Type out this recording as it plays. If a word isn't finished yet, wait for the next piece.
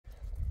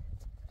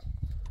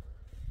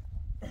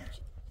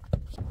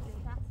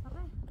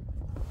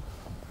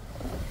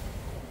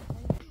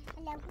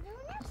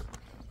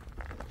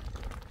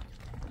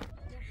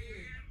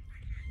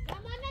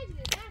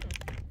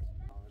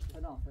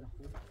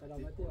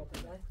سلامتی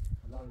آقای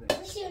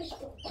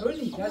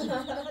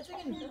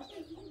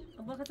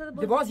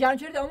لباس گرم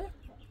کردی امو؟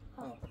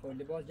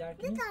 لباس گرم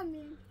کردی؟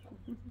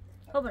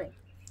 Kobra.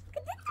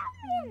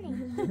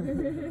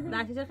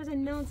 Daar is echt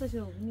een naam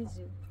zo, niet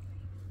zo.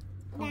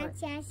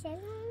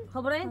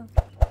 Kobra.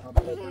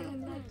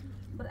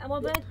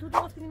 Maar bij het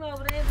doet niet meer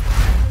over.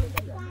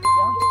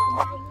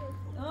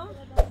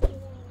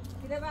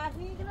 كده بقى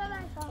في كده بقى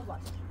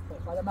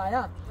حالا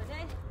معايا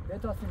به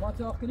تا سیمان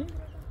ساخت کنی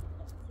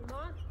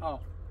سیمان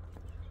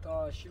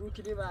تا شروع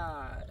کنی و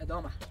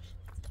ادامه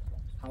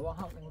هوا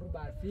هم اون رو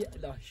برفی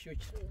الله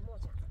شکر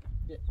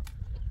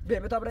به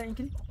بتا برای این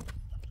کنی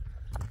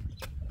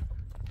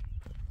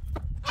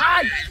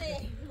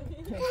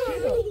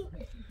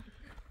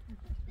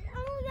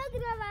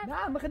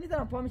نه مخنی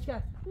دارم پامش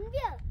کرد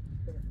بیا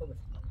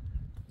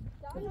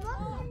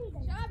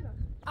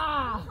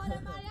خاله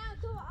مریم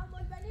تو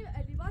عمل بنی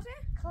لباسه؟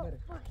 خوبه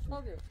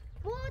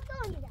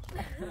بوتو میدم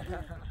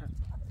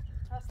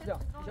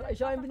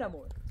ایشا این بینم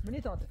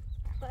منی تانته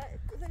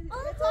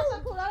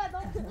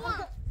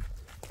بیا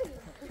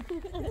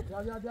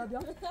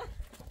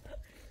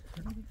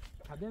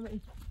حبیبم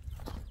این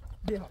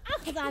بیا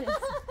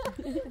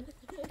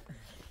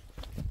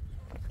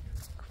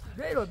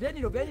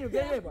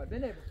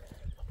بینی رو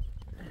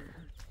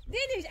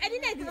دینش علی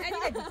ندی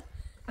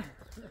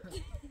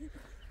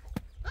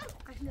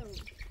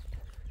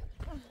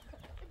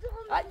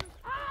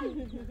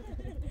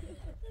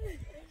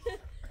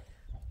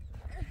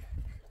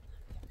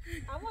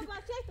عمود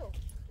بچه تو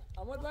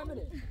عمود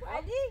بامنه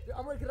علی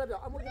عمود گربیا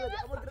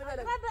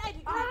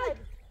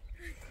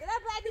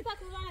گرب علی تا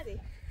کجا ندی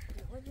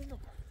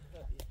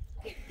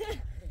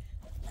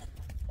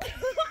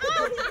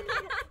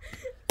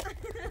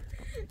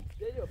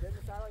بیا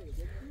سرای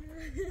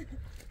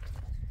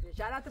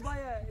شرط با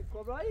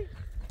کبرایی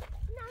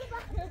نه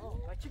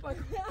با چی با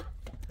عمود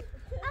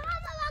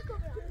قربي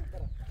كبرى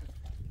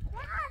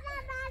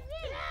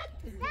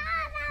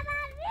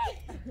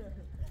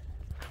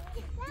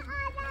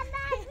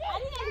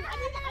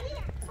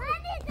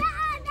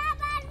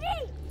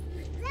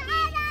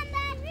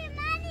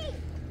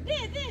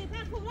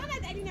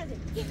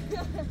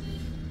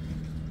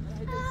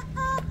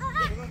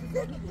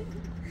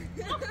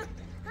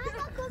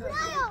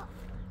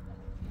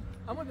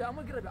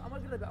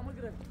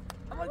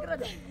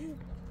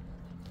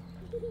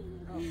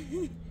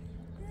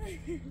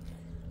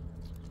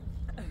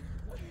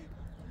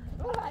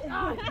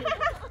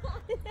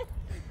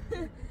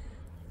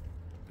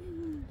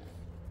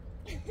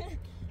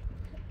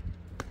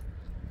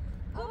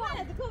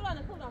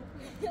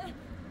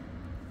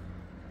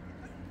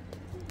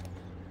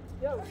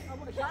يلا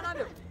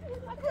شعنا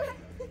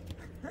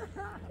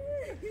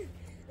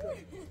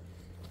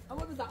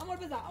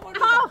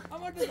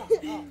عمود بزع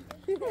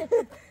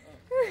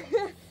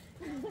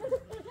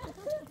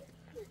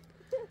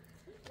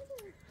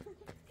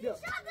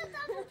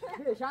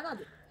ليه شعنا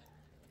دي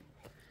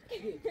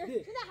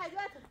هنا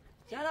حاجات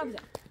شعنا بزع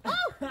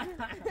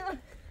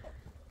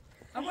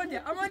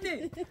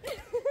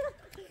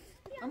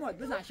عمود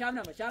بزع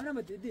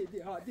شعنا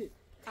دي ها دي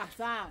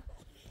احسن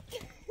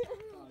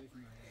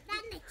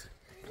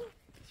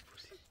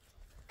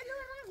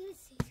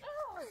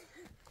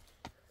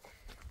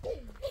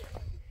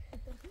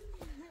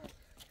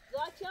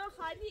زاكيان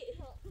خالي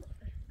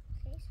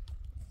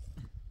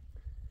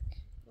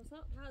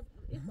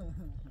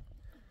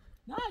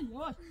ناي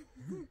يواش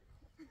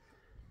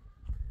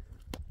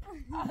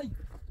اي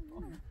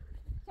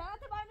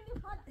شاته باي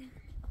مني خاله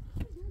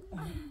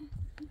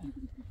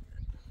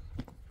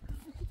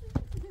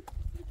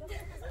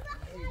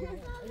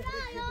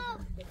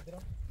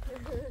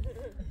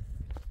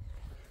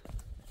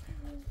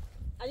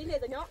علي ليه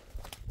دنيا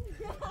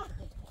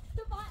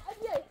تبع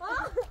ابي ها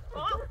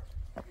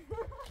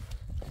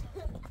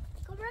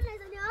كبرى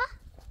لازم يا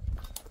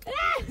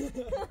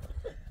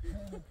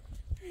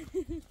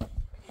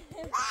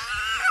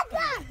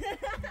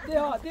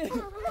دي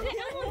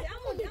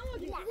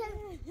عمودي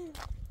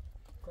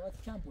كوات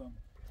كامبو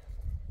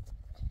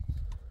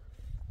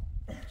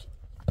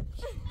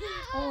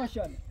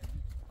شان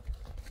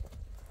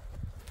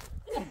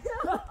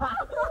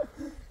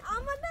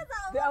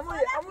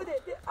عمودي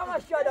اما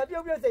شادا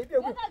بيو زي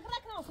بيو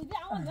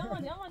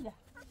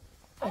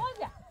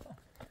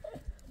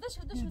دش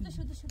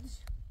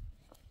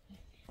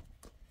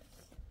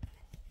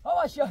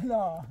هوا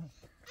شانا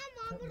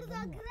اما برضه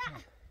كده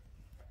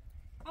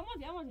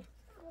عمودي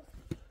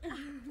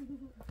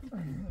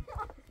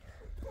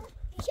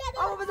شادو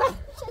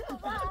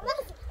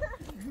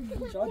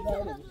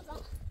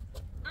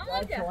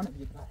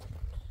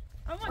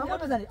عمو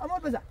بزع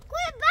عمود بزع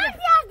كوي بس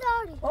يا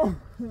دوري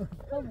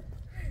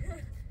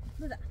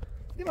بزع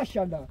دي ما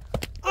شاء الله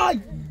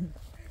اي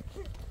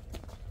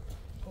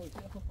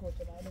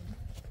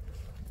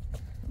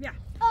يا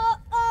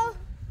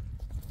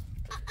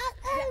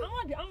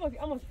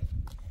عمودي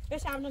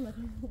ايش عملنا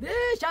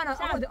ليش انا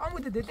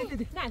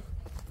عمودي نعم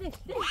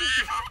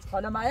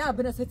حالا معايا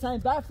بنسيت ساين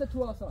بعرف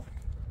تو اصلا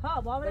ها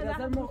بابا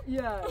بنظر مو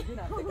يا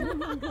دينا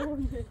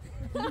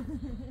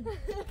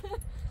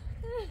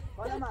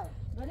حالا من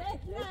بله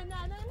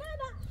نه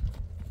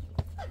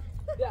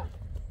بیا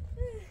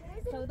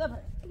تو دبر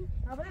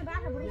اولا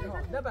بعد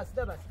برو ده بس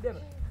بیا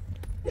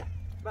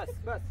بس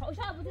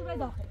شاب بودی برای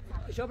داخل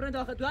شابرن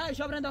داخل تو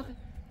شابرن داخل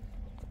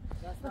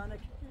دستانک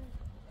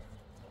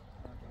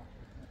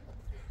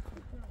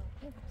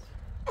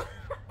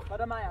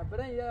حالا من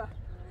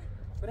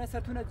برن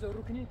سرتونت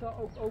زورو کنی تا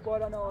او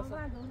بالا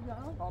نواسه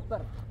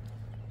بر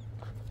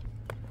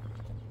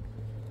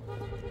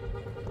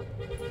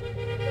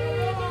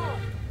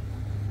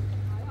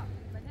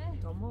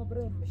تمام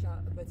برم مش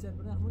بتصير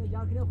برن همون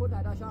جاكني خود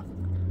هذا شخص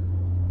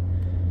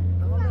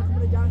تمام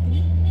برن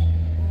جاكني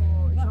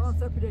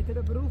وشانس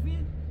بليتر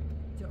بروفي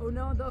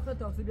تقولنا داخل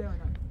توصيل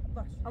بيانا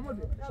باش امور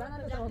بي شان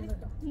انا تمام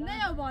نه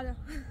یا بالا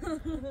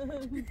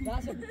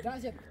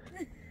داشب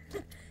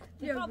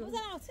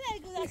بزن چه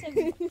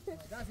گذاشته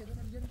داشب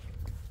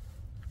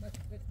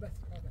بس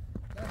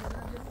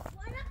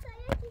ورق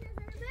یکی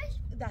نظرمش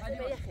دست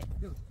به یخه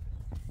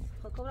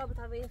خب کبرا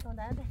بتر به یه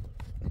سانده ده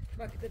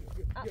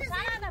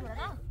سانده نبره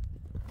نه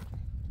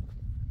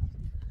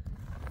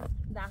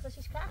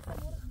دستش کاسه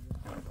برو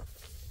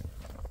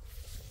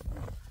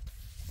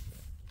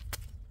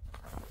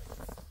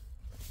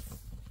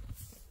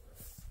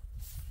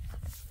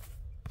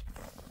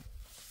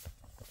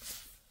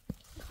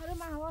خاله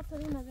من هوا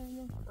سری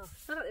نزنیم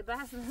سر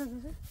بحث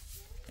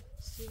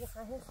چی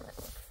خواهی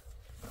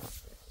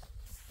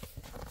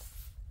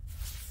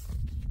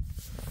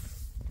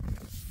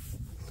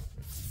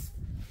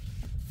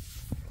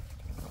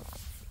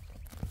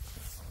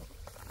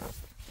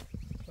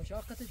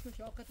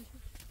شاقتش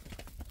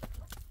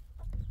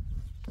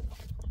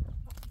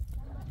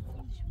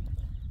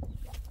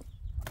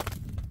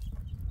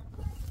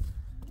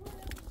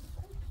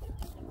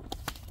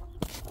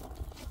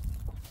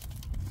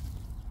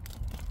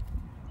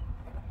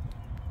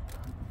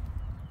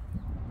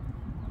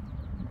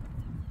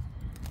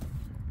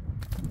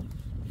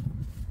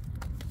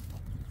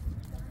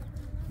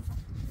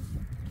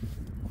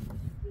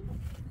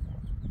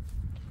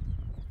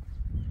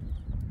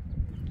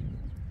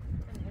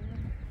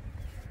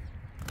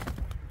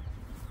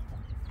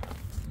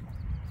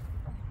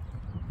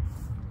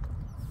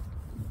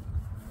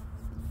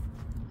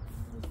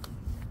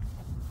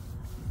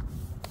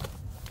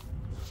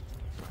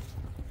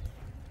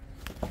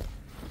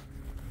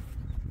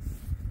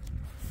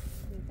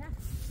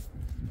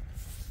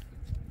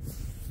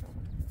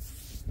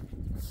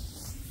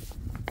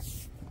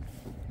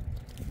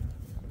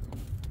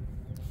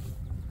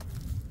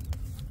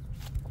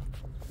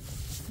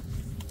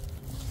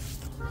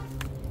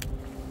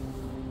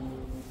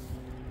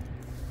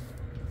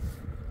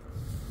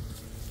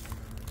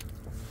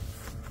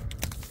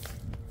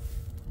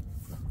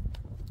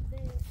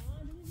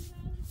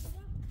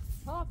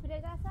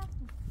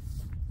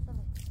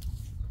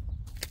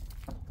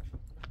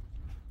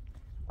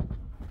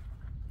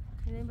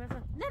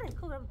نره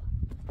کبرا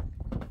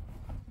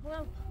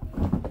برو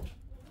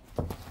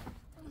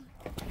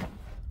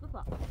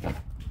بابا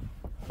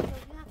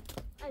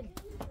ای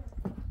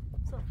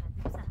صبح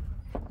بسا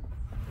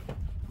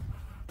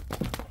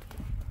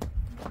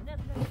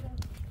نه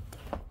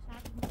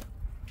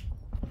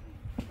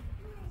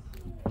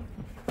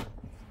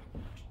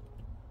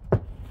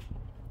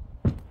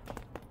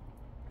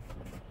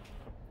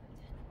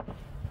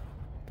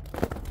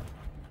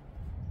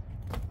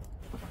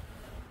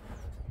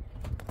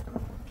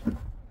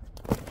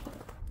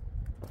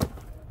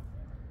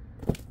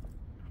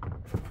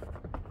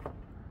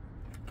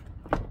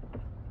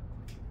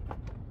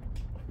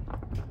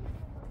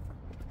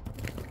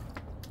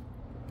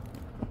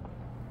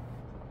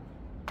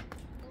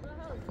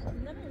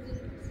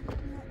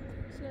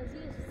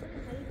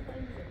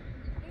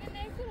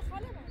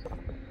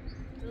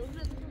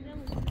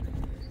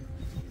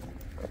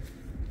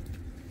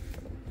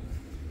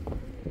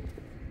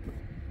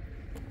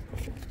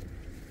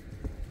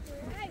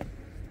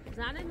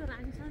زعلان من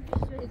عندي صار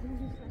في شوية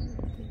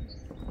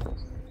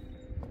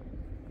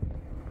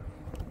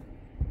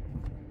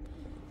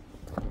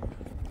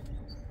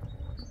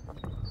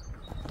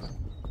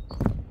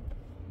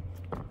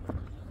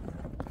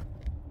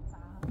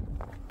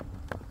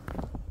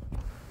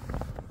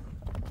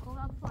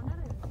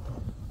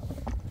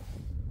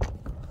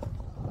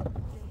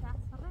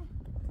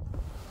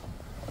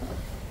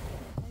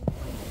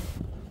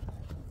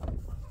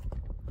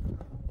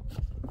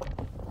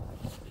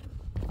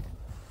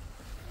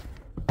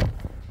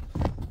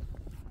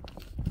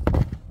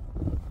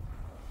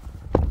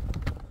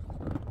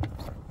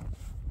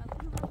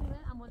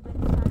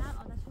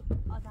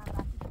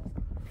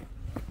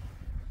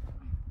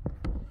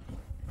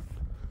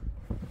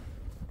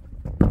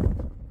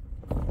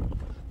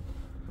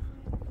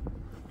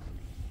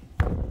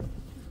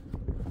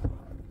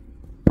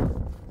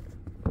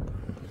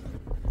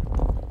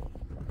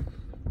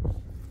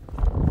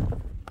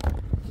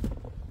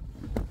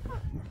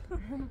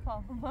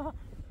Mama.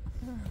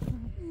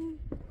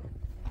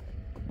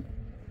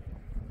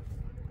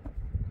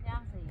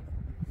 Ja, zie je.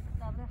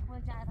 Dat we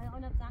gewoon zeggen,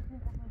 oh, dat dank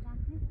niet, dat we dank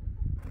niet.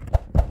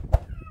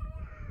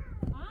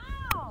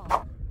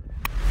 Auw!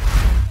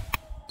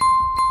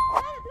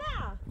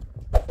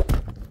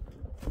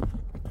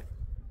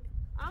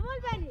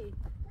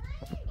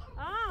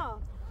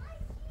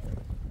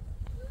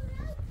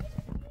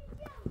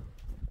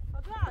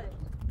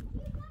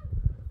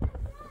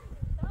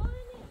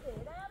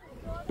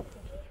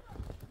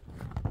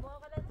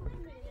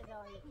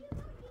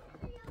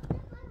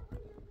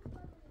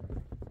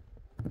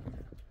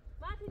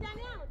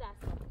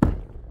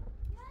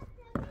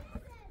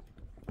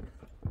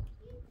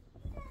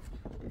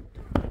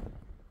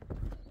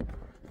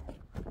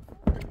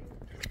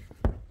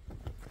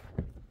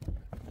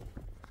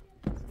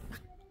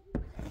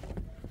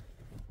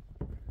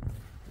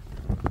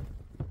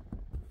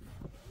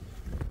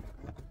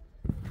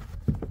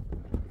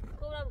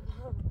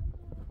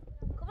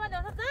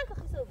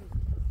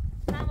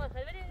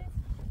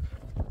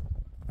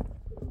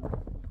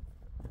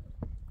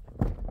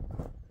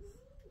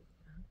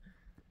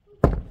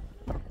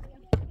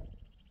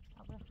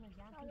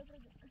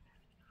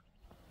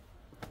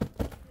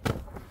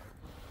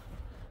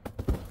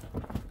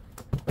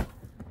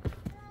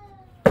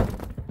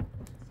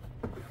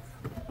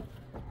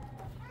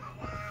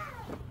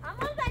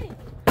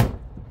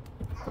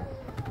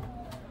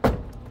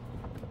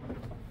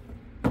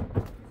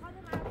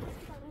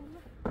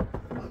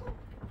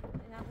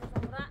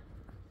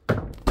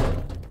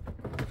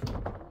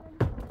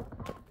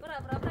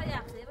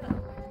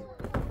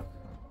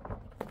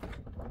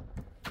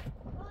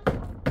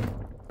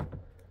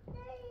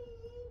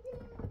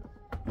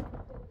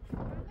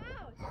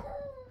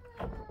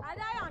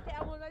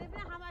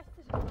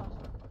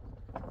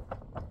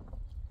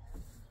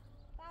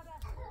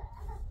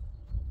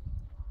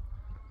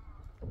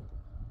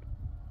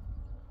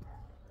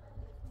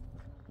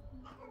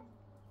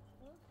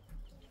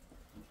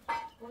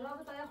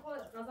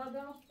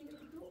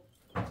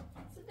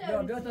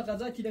 بیا تا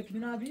غذا تیلک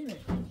نبینه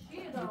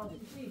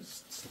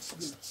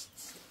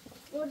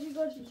گرجی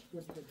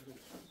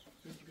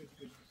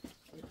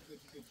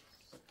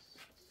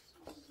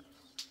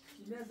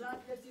لذت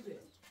کسی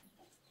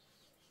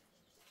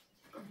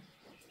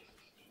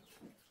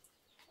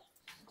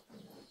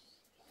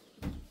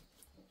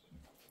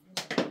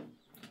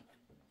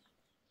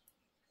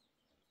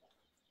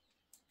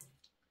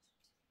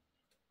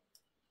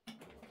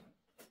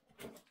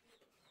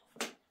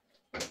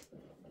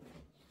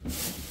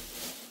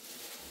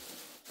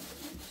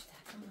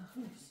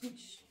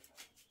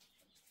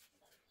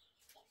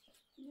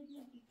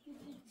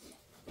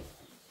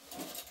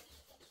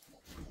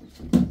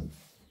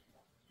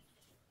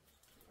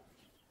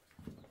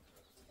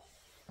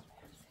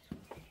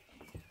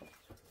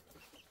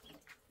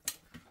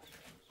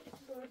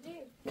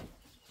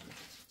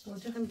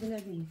گرجی هم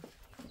نبینی.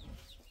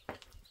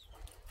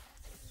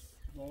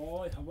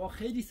 وای هوا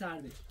خیلی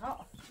سرده.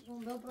 ها،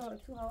 اون برو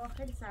تو هوا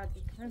خیلی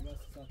سرده. بس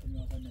ساعت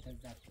میاد نتر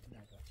زرد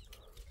کنه.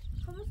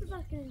 خلاص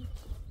زرد کنی.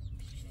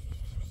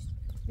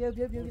 بیا.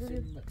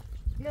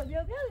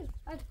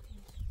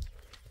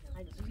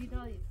 عجیبی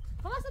داری.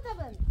 خلاص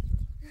تبن.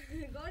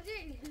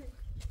 گرجی.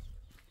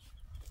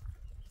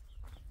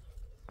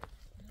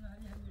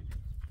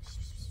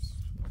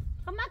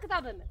 خب ما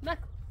کتابم. ما.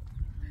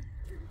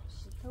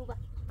 توبه.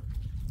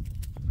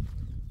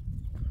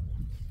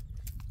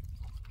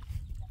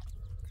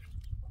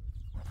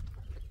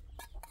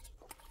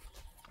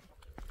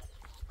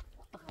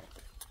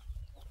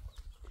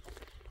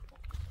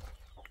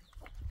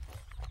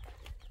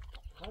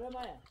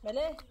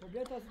 بله.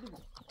 بیا تا سیدی.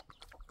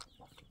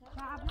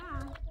 نه.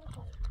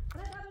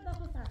 برو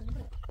داخل ساعت.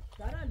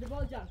 سران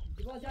دوال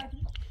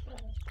جاکی.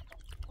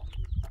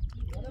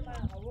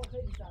 من هوا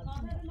خیلی سرده.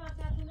 آخر ما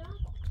ساعتونه.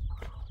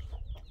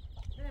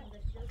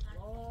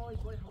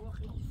 وای هوا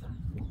خیلی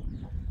سرده.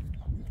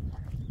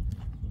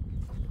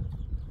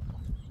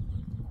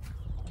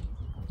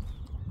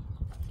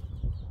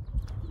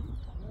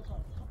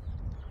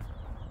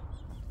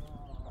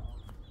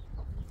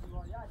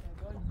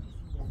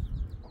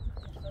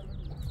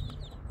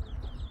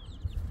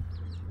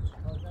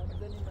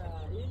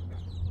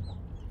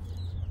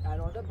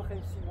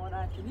 بخیر سیمان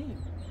اکنیم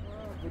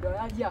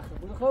بدایت یخه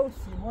بود خود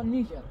سیمان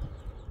نیجر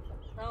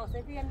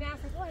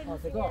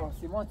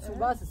سیمان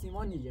بس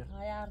سیمان نیجر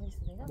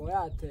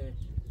باید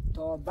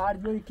تا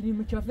برد بیایی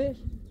کنیم کفش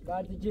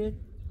برد جد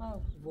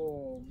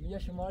و میگه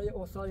شماره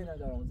استادی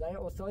ندارم زنی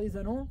استادی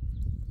زنم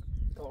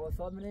تا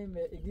استاد منیم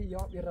یا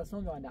بی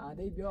رسم بیانده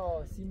انده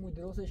بیا سیمو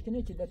درستش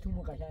کنه که در تو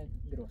مو قشنگ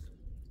درست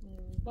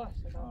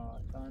باشه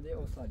تا انده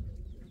استادی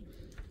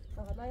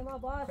آقا ما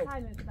باید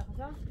سعی میکنم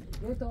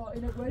خدا تا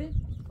اینو بری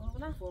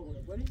نه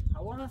بری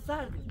هوا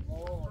سرده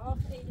هوا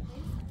خیلی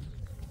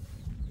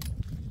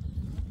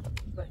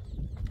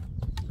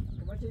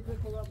کما چه که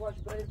کوبرا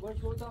باش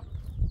بودا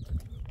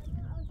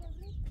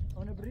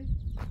اون بری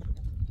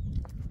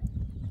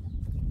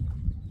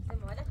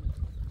ماله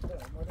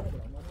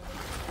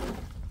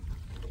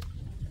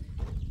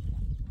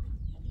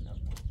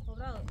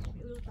کوبرا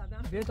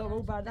بیا تا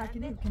بو بعدا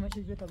کنیم کما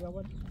چه بیا تا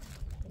بیا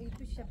این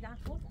توش شبلان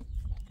خود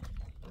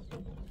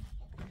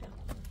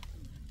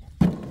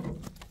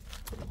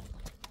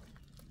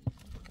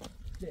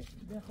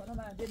بیا خدا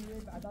من دل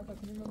میاد بعدا تا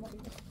کنیم ما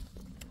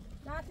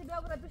نه تی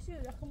بیا برو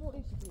بشی خمو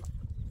این چیزی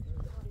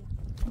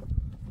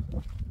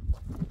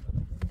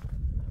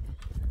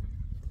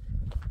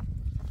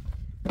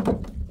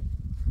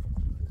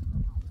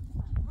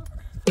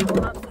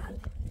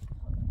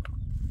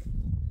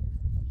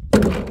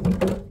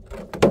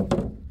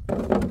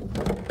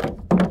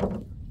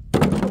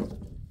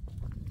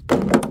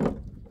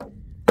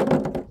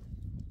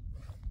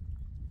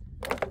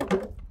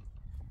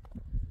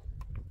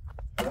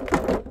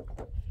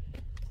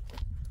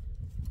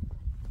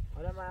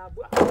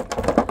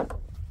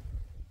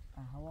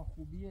هوا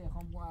خوبیه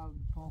خواهم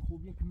پا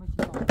خوبیه که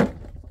مثل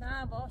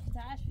نه باش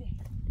تعشی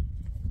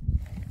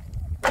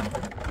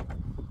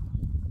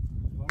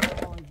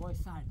وای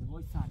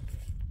سرد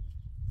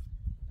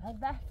هاد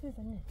بحث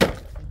بزنه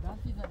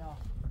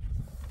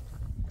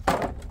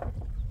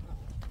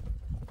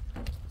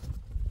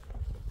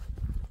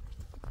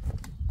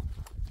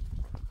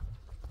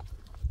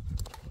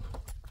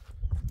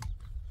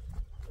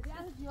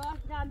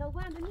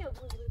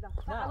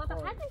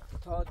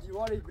تا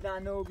دیواری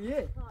بلند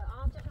بیه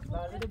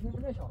برده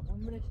بومنش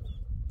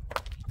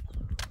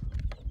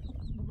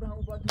ببره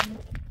همون باید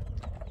بومنش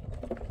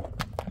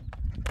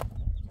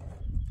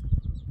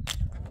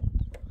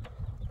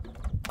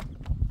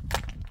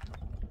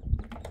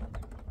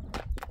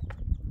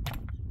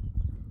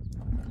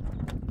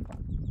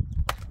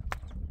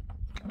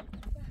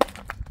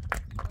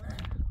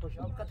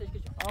خوشحال قطعش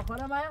کشم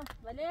آخرم مایا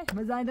بله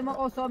مزاینده ما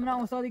آساب نه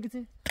آسادی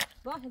کسی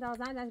باشه دا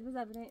زنگ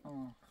بزن بریم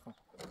خب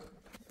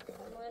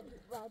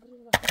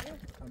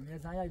خب میره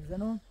زنگ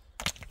بزنم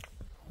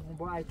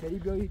با ایتری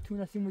بیایی تو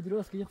نسیم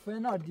درست که یک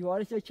فنار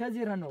دیوارش چه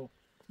زیرنو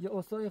یه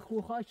استاد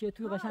خوب خواه که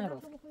توی قشنگ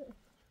راست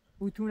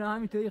او تو نه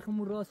همین توی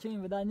خمون راست چه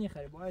این ودا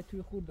نخره باید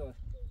توی خود داشت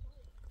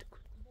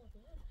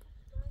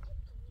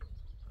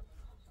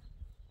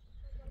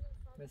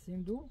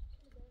بسیم دو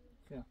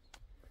خیلی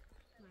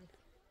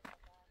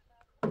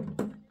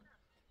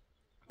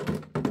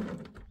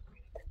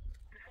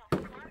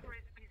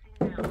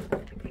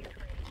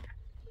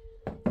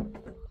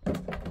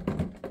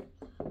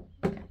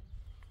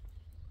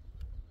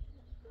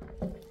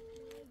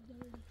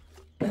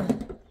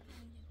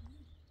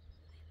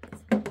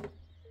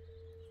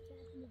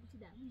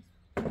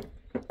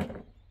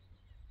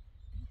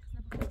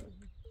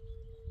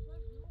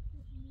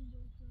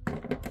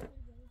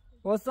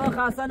استاد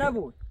خسته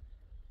نبود.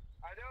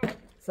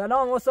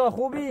 سلام استاد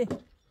خوبی؟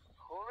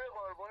 خوبی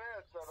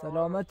قربونت.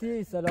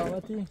 سلامتی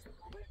سلامتی.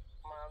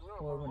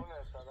 ممنون.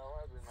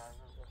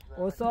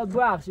 استاد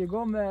بخشی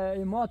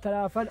گم ما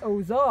طرف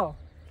اوزا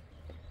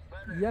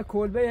یه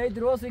کلبه هی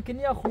درست کنی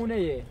یا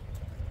خونه یه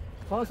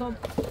خواستم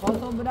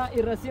بنا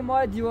این رسی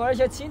ما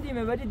دیوارش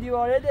چیندیمه ولی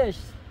دیواره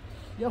داشت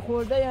یه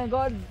خورده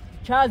انگار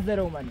کز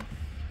داره اومنی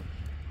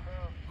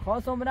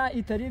خواستم بنا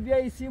این طری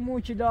بیایی سیمو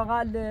که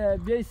لاغل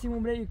بیایی سیمو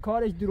بره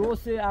کارش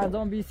درسته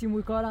ارزان بی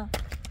سیمو کارم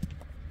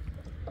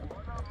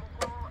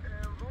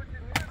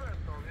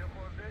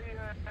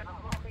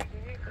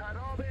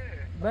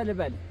بله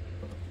بله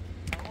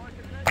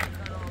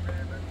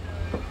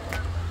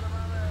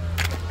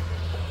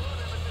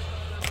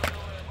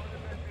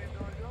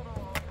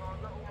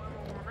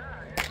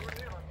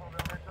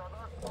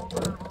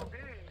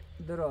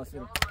درست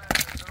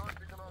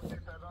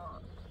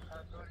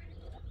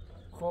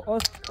خب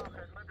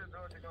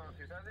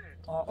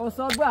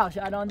استاد بخش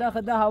الان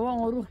داخل هوا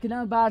اون روح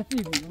کلام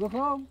برفی بود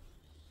بخوام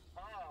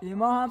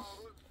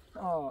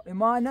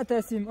ایما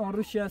نتسیم اون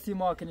روش سیاسی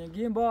ما کنیم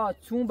گیم با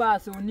چون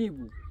بحث و نی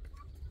بود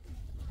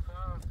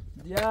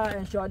دیگه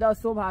انشاءالله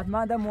صبح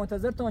حتما در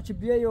منتظر تون چه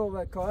بیایی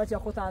و کارش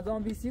خود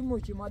انجام بیسیم مو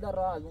که ما در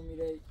راه از اون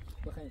میره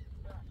بخیر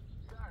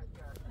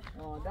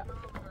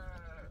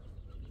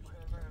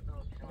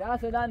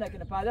دست در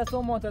نکنه پس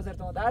صبح منتظر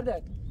تون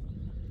درده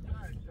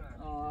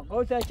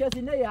قلت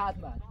کسی نیه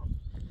حتما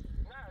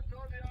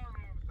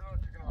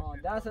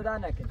دست در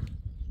نکنه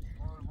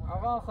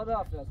آقا خدا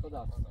حافظ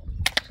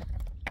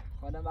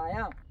خدا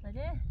مریم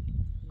بله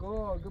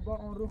گو با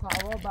اون روح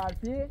هوا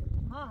برفی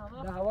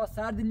ده هوا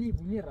سرد نی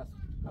بو میرس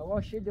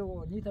هوا شد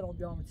و نی تر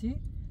بیام چی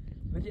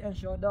ولی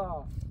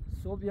انشاءالله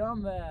صبح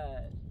بیام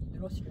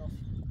درست کنم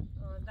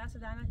دست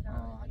در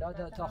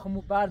نکنه تا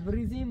خمو برد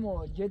بریزیم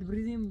و جد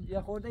بریزیم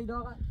یه خورده ای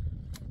داغه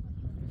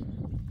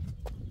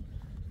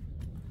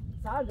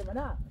سرده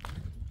منه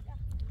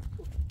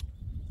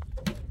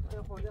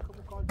یه خورده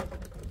خمو کار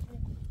بکنم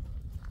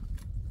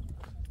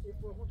یه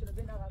فرمون تونه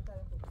بین اغلطه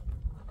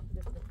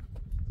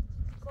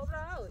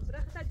Kobra,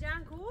 برخت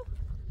جانکو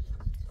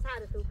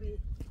سر تو بی.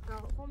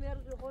 خم یار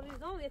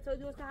خوریزم یه تا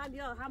دوست هم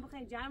بیا هم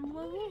بخین جان مو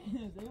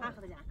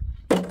آخر جان.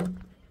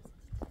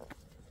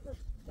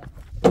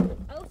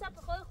 او سب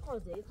خوی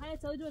خوزه. خیلی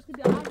تا دوست که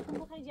بیا هم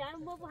بخین جان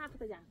مو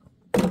آخر جان.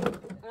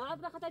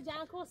 آب برخت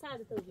جانکو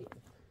سر تو بی.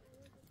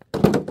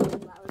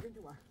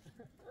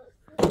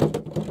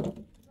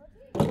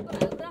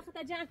 برخت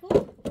جانکو.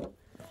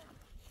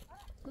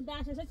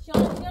 کنداش شد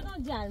شان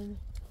بیارم جان.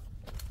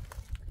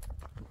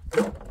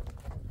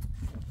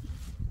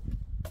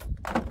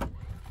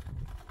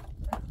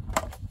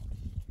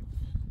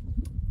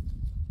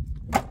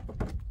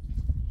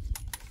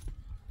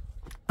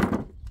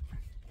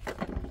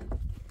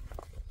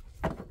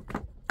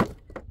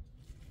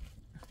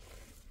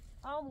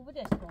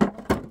 بدش کن.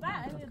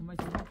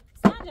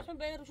 ساعت شون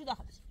به روش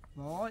داخل.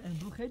 وای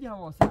امروز خیلی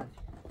هوا سرد.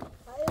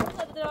 امروز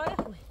بدرای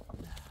خوبه.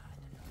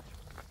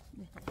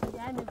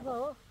 یعنی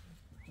برو.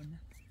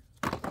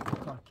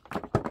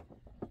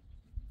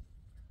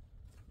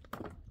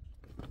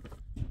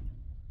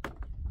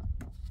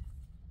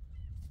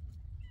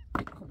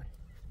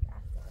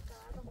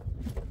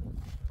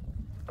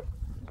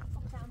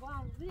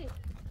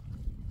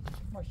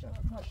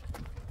 ماشاءالله.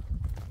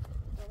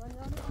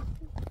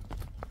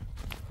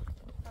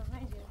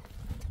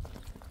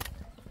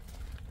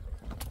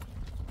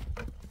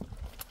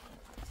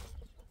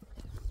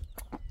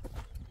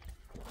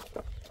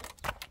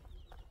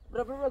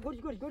 برا گوش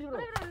برا.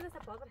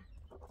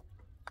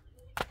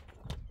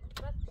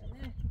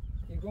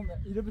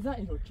 اینو بزن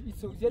اینو این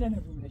سوزیه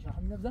نمی‌بونه شما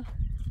همین بزن.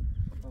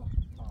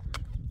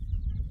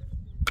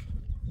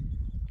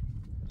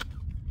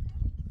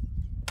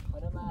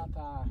 خانم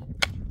پا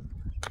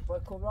با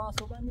کبرا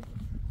صحبت می‌کنی؟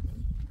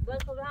 با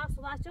کبرا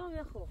صحبت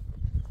چون خوب.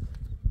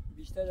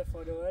 بیشتر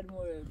فالوور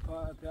مو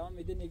پیام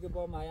میده نگه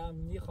با مریم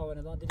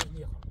میخوابندان دلش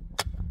میخواد.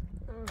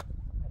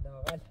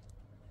 حداقل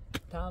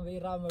تام وی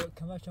رام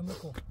کمش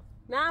میکن.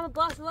 نه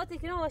باش وقتی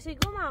که واسه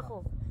گم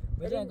خوب.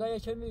 ولی انگار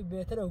چه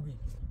بهتره اوبی.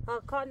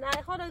 کار نه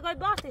خود انگار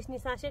باختش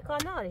نیست چه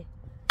کار ناری.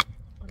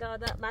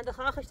 من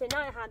دخواه خشته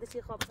نه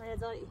حادثی خوب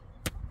هزایی.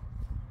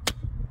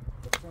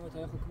 شما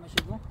تا خوب کمش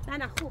گم؟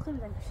 نه خوب خیلی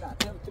نه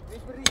تو بیش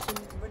بریش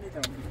من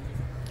نیدم.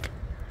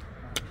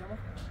 شما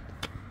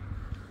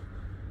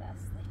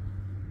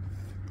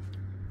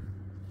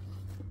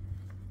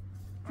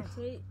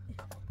چی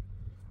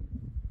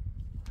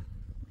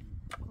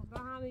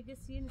کبرا همیشه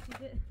سین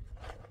چیزه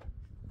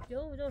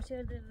جو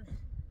شرده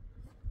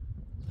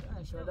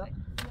انشالله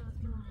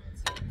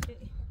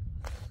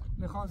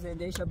میخوام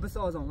زندگیش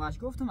بسازم واش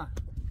گفتم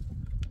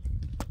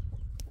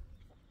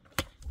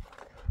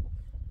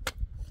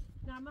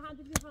نه ما هم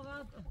دیدیم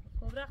فقط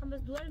کبرا هم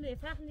بس دوار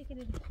نفرق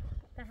نکنه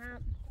تا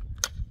هم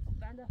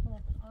بنده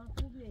خوب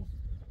خوب نیست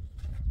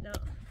نه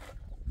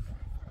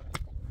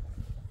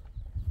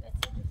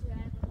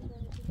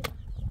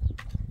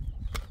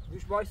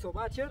دوش باید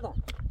صحبت کردم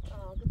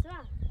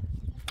گفتم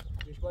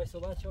دوش باید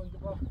صحبت کردم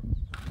با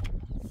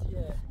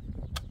سیه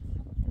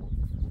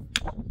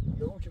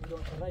دوم که بدون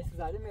رئیس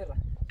زده میره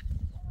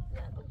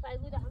نه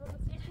بگو همه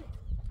بسیاری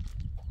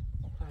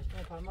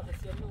هشتم فرما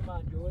سیه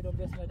من جوه رو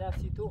بسم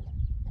دستی تو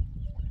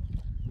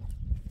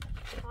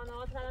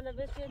خانوات الان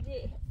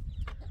بسیاری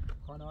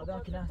خانواده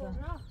هم که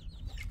نحسن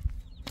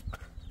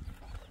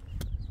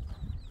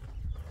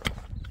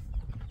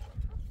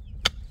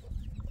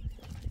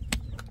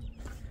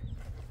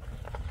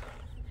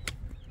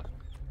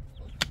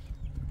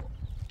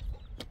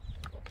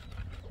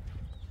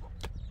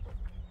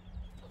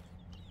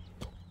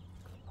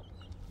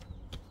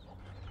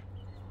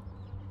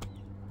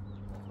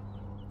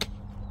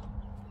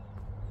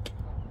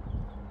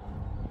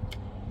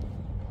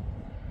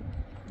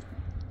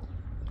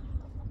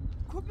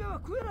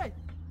کویره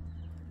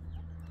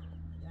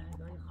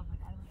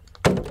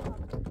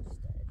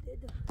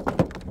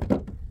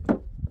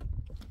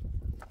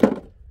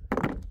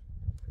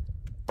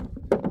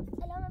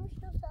الان مش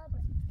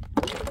صابر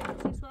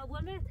شو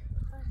أقول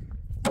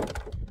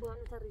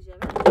بوانو ترجع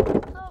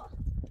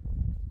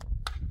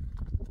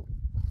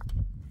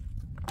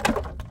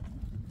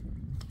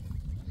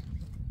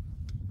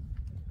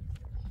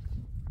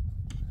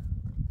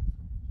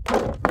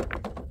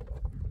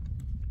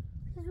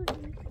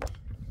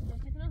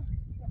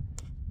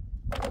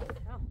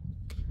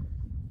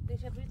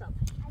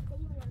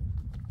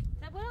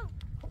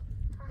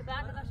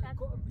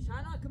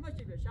شانا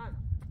كمشي به شانا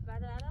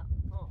بعد هذا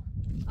اه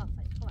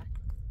طيب خلاص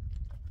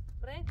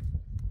بريك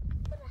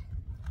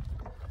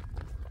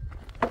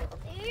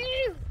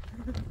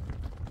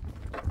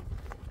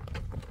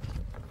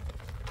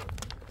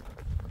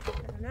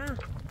انا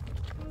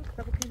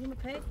طب كلمه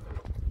هيك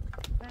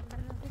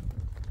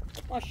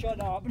ما شاء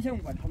الله برسم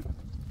قال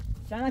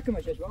شانا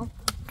كمشي شو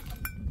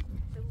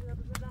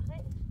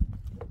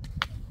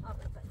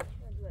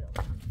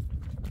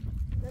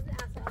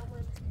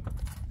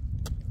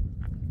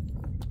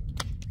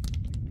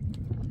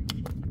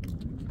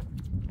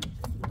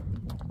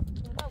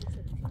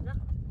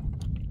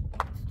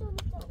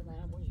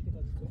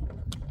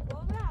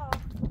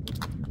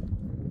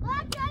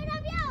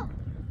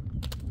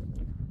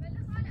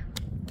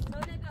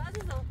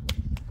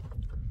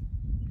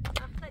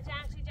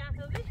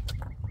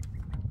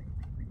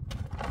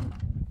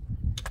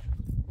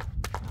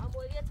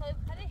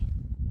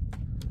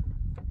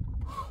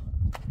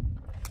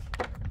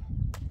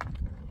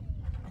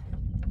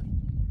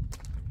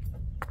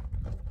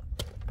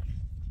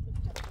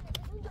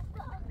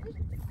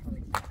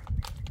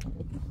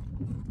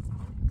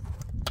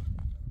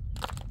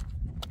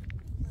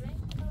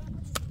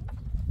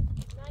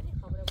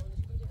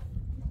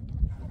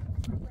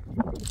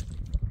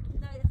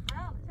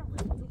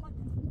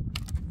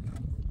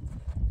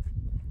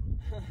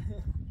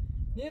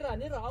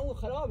نيرا عمو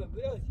خرابه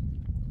بيوت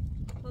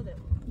خذ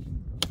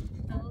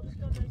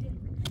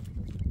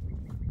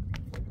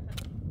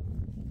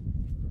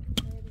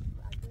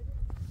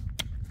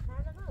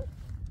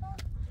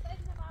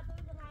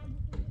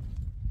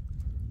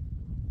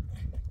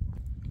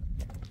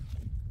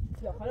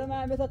يا خلا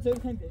ما متى تسوي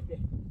كم بيه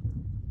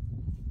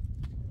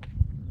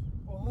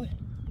اوه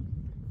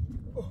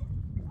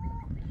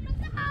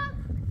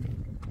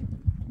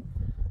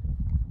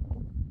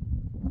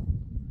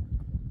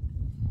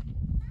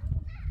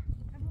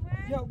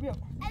بيو بيو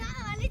انا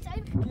عليك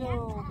عيب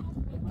بيو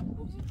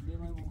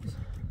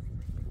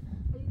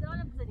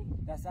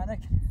دستانك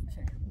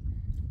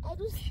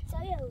عروس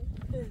سريعه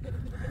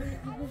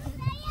عروس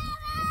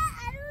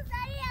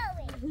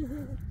سريعه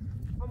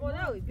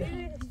اموناوي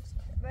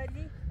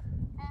بالي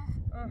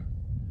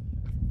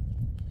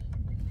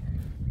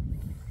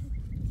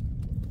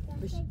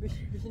بش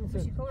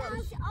نسوي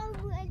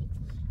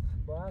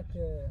باك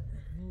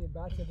دي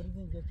باك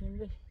بردين جاكين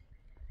لي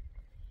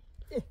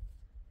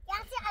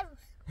يعطي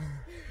عروس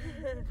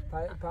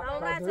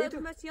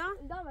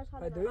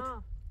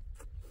دويت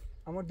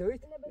امور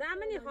دويت لا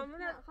مني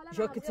خمنا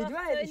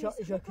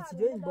شو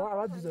كتيدوي با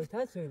اول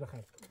بزرگتر سوی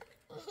بخیر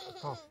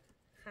ها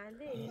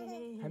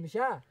خاله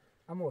همیشه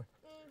امور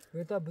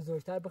تا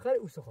بزرگتر بخیر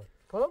او سخور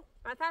خب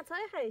عطا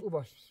صای خی او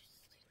باش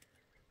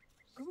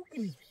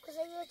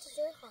كذا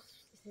تسوي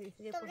خاص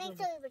تبغى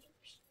تسوي بدي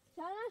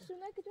لا شو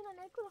ما كنتوا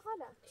ناكل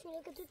خلا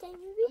شو كنتوا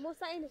تعملوا بيه مو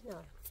سائل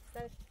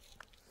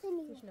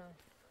شنو شنو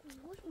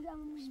مش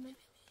مجامل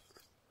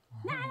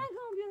لا انا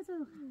قوم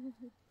بيوتو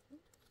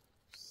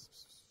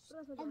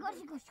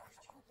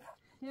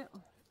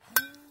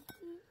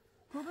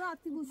كبرى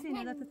تقول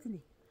فين لا تتلي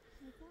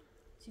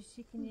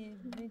تشكني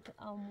بنت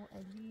امو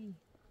علي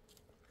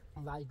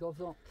وعي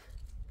قفزم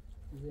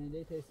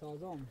زندگی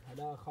سازم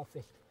حالا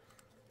خفش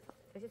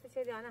ايش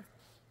تشيلي انا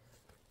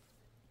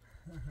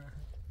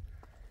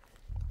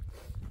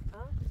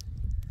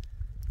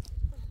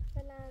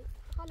فعلا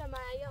حالا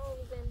معي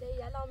اون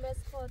زنده الان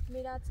مسخوت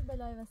میرات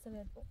بلای و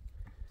سبب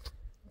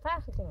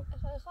فرق کنم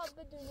خواب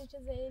بدونی چه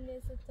زینه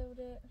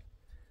ستوره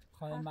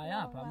خواهی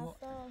میام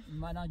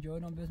من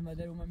جوانم بس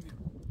مدر و من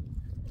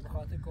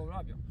خاطر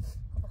کبرا بیام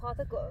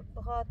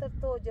بخاطر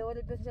تو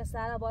جوالی بتونی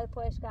سرا باید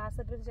پایش که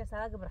اصلا بتونی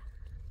سرا گبره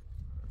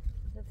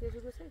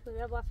نتیجه گوشه تو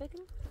یا با فکر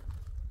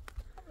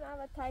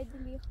نه و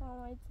تایدلی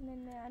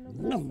خواهیتون نه انو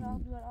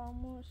بساق دور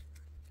آموش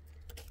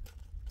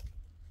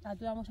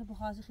دور آموش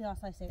بخواهی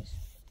خیاسای سرش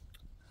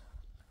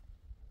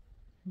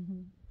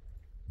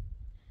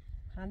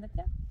خندت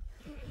یا؟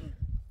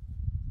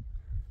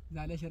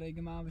 زعله شرایق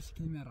ما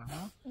بشکلی میرم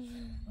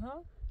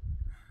ها؟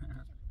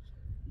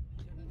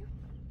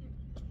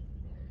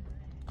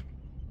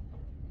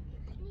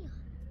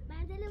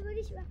 برده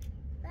نبریش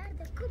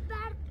برده کب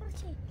برد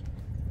پرچه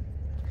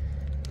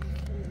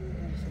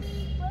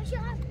باشه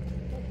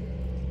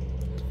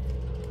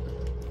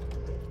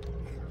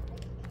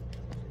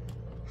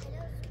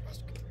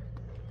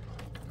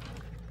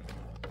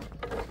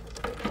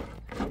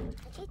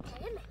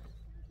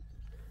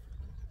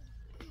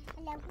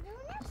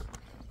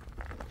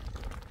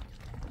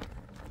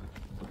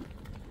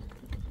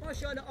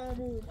ماشاءالله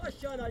آمو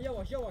ماشاءالله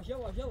یواش یواش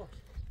یواش یواش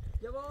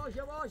یواش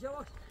یواش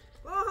یواش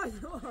باش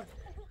یواش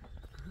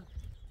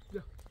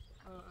بیا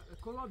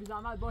کلا بی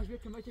زحمت باش بیا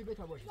که مچه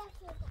بیتا باشه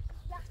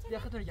بیا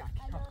خطر جک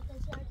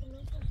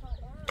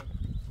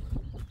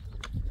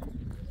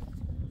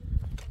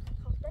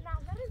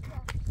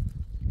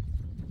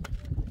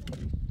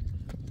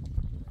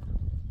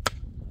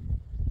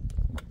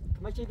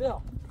مچه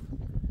بیا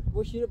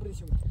بوشی رو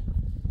بریشم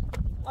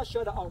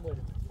ماشاءالله آمو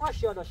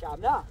ماشاءالله شعب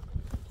نه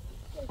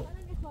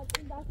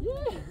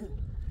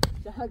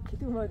شهر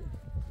کتو اومده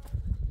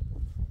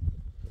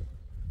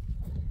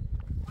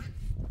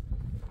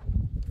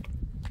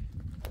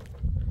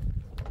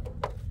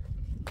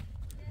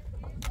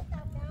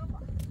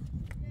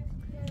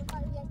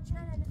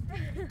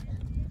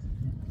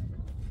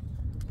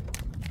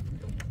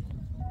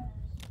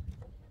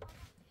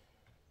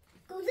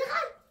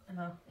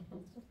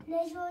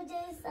نجوى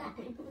جيسا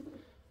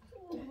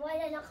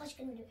ولا نقاش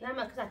كنولي لا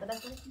ما كسرت ده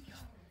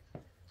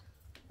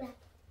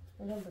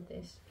لا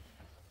بديش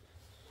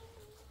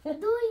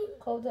دوي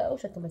قوده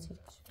اوش انت ما تشيلش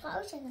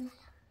اوش انا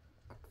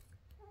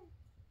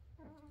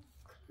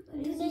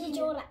دوي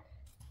جورا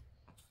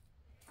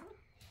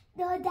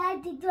دو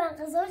دادي دو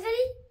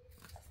غزوغلي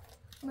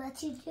ما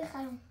تشيلي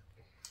خلم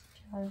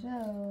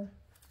حاجه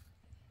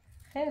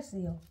خير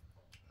سيو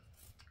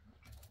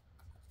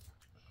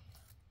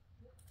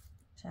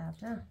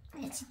شعبنا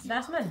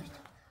درس من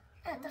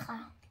دخل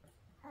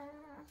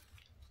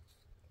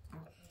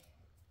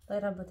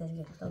طيب ربط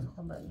تشجيع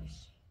تدخل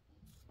بقلش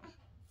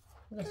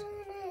بس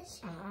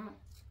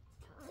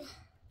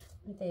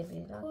انت يبي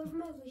لا كوف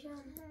ما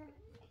بيجان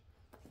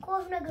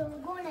كوف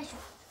نقوم قونا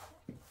شوف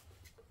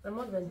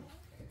الموت بن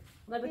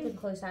ما بيت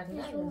تدخل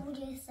ساعتين شوف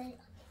جيسا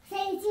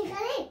سيتي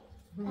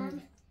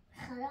خلي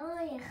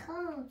خلايا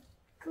خام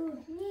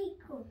كوف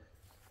ميكو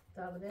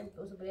طب بعدين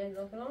اسبوعين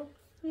لوكلون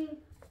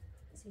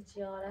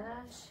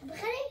سيجارش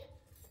بخلي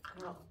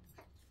ها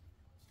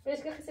ليش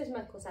كده خسيت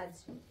ما تكون ساعدش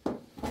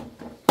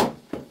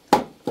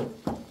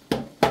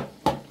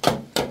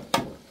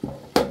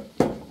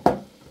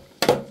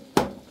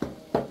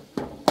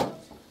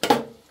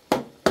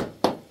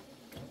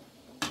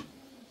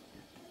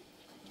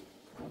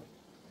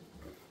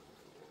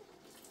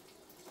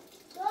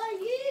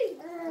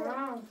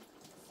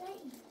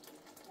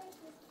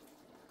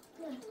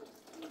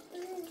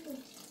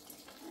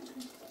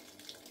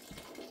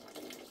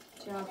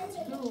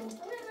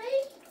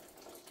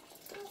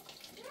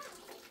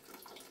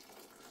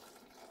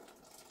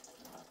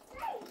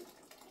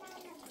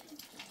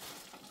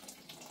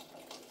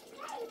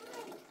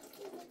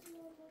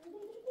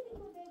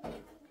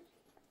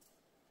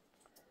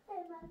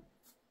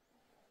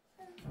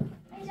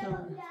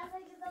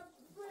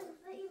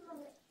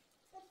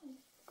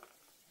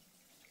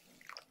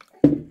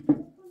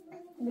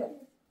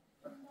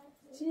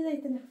شو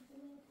زيتنا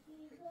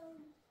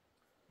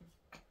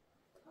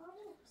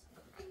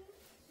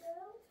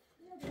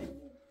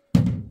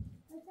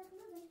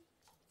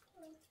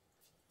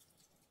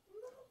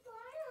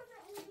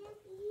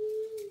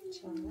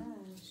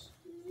شالاش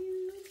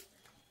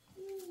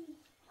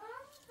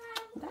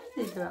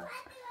ده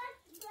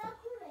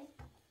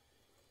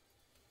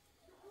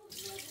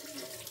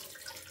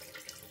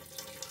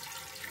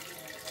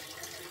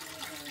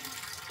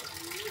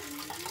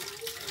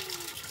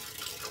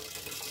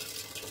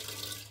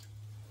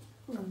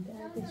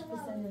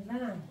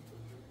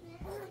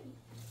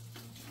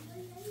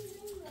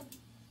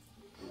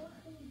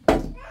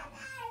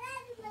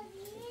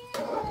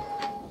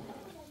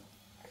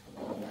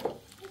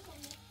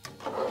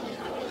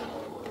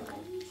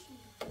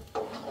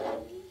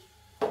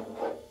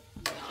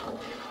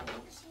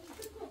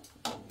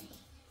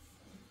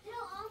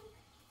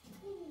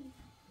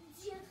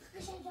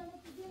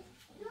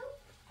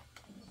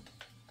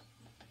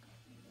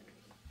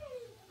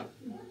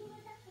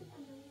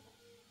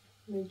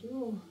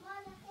میگو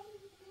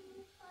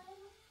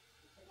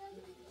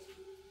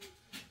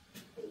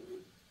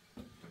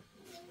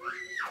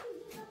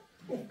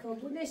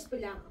کابونش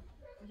بلم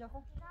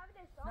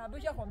نه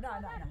بشخم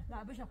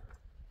نه بشخم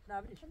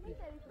نه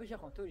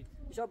بشخم توری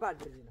ایشا بعد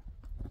برزینا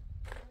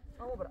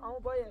اما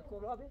باید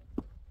کبرا بی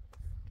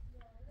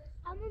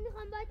اما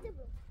میخوام باید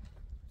برو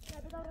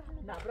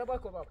نه برا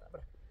باید کبرا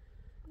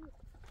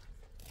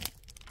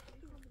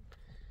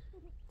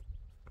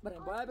برا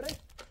باید برای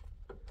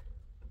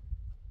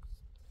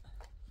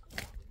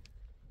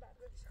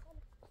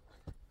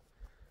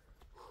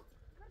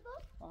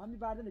همین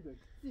بعد نگوی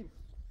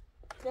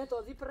چه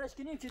تازی پرش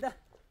کنیم چی ده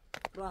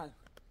راه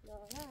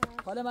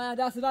حالا من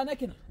دست دار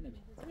نکنم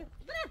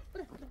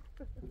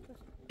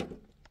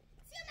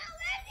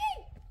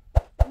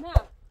نه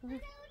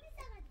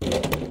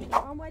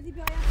آمادی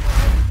بیایم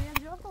بیایم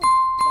جا کن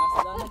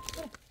دست دار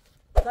نکنم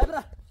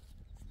سبرا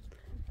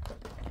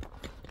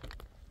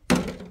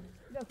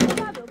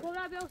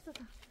کبرا بیا استاد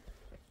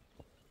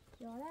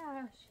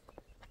یارش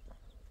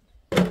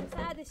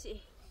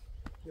مساعدشی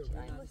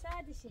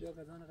مساعدشی یا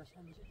گزان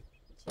قشنگ میشه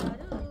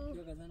چارو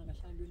یا گزان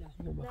قشنگ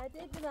بیونه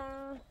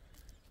ندیدم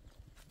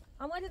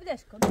اما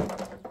بدش کن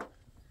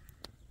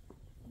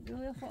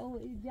جو خو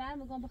جان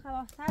میگم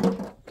بخواه سر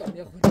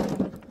بیا خود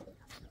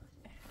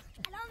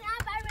الان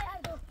میام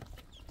برمیگردم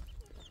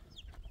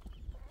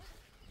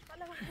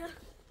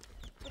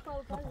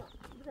بخواه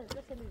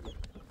بس میگه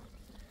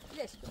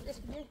بدش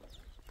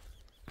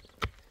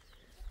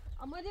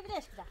اما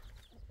بدش کن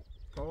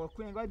تو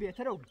کوی انگار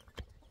بهتره او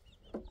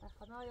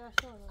خدا یا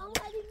شو اما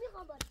علی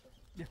میخوام باید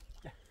بیا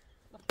نه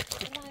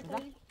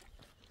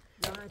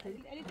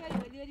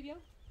علی علی بیا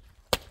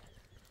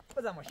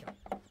بزن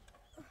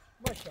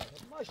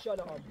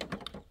ماشاءالله آبی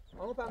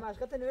اما پا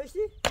مشقت نوشتی؟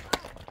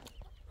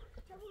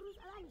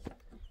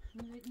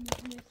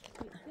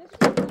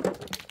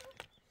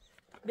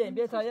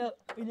 بیا تا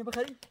اینو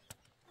بخری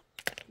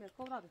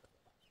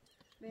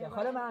بیا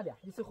خاله من بیا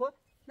دیسو خود؟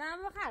 نه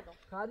من خردم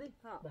خردی؟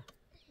 ها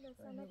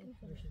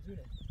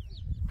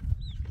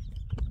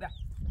بیا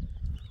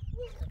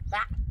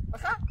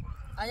بخواه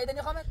آنیه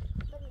دنی خواهمت؟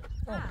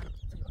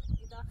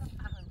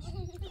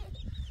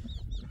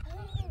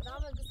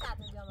 دامه دو ساعت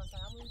اینجا مثلا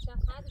همون میشن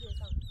خرد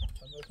بیشتم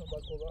همون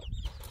باید کبرا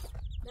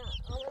نه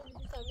همون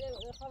بیشتم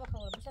میخواه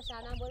بخواه بیشتم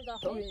شهرنم باری تو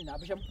داخل نه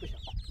بشم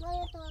ما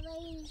یه طاقه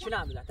این چی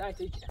نام بزن تایی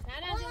چی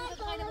نه زیاد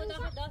بخواهی نبود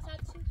داخل 10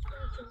 ساعت چی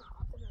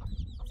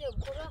زیاد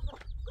کبرا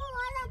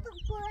حالا تو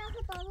کلاخ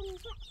طاقه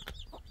میشه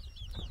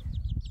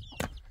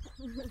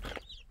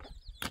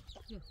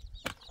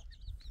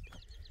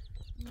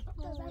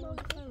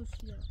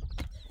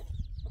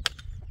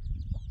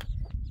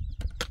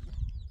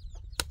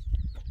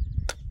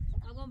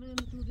اقام بریم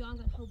تو بیان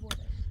که خوب بود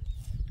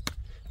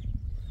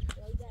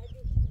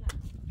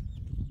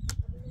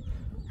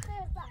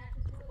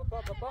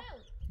پاپا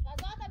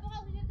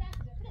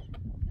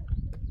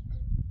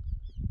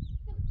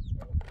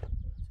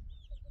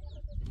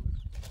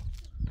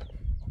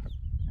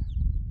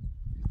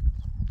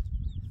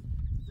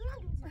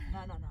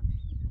نه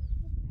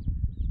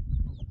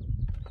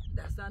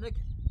دستانک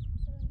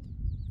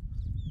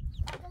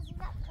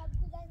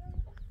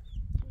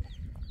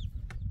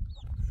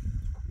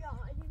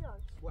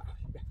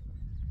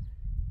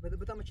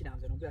بده ما چی نام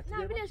زنم بیا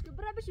نه بدش که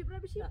برا بشی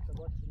نه تو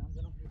باید چی نام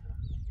زنم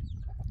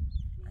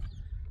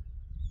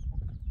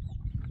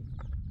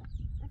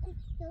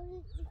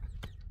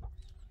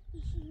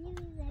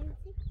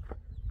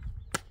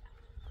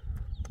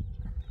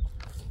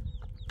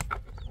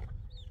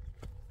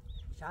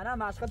شانا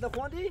مشقت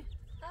خوندی؟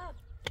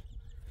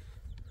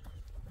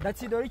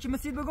 دستی داری چی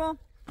مسید بگم؟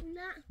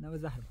 نه به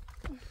زهر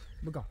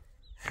بگم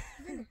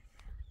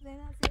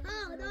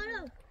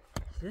دارم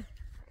چه؟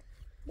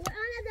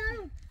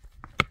 دارم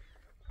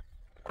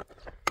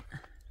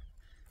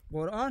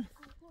قرآن؟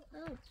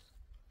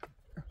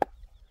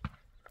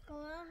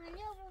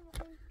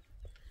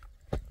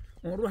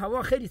 اون رو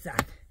هوا خیلی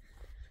سرد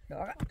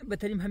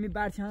بتریم همین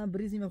برچه هم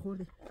بریزیم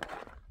خورده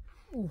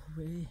اوه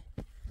وی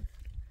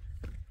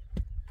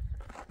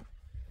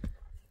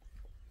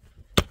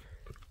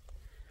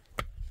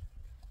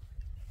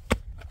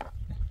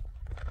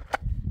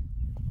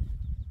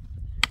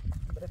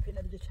برای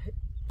پینا دیگه چه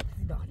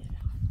داخلی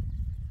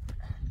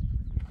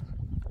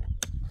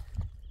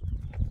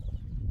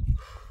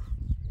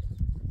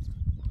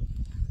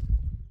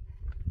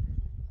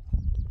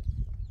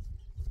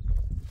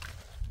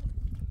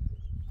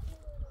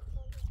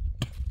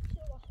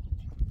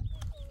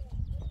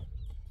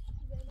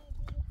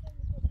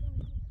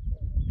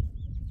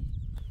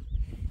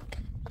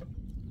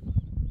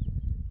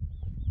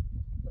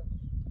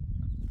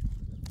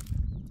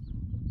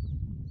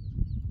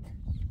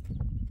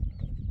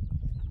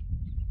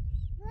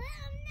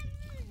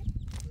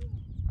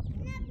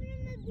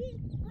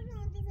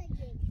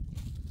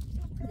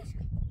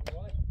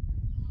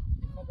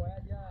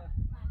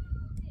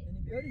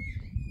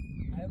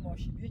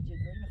ماشین بیه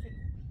جلوی خیلی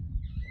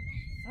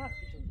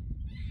سختی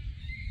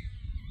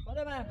تو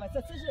خدا من بس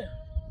چشه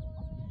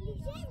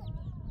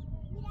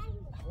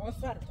هوا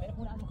سرد خیلی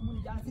خونه همه خونه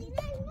نگه هستی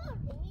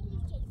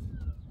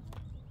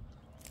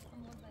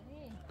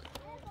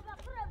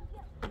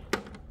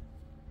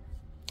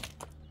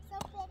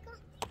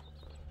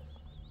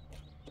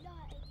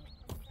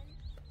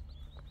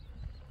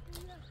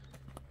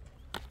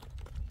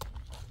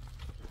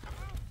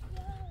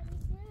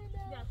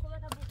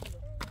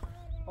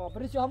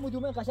برید همون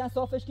دومه قشنگ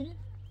صافش کنید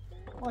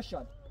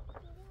ماشاءالله.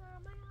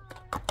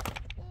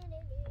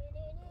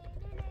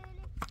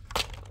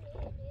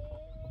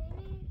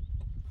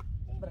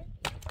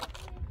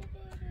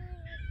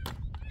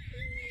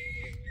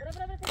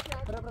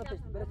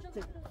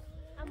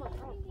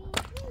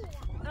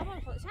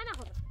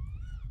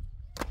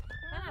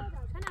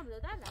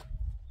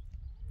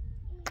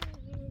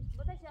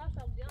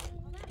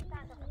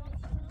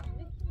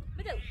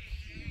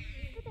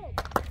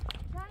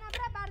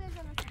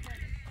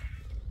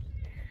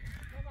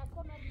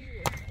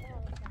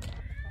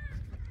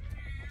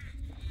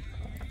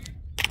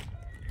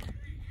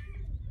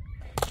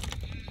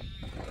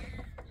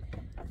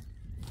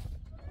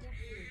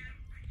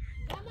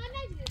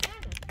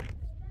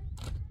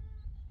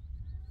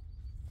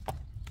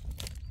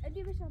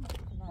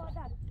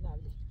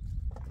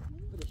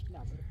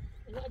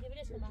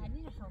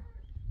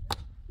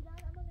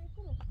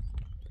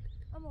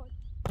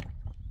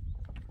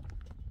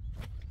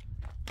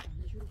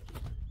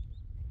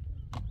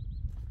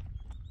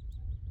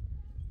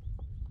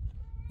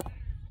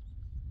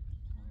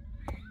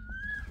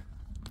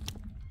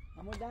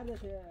 اما دردش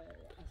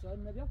اصلا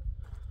نبیا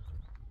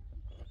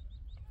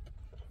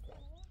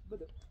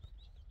بده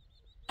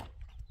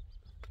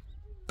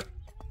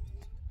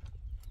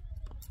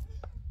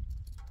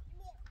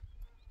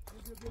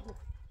بیا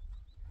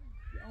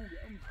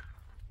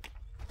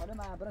حالا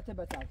معبرت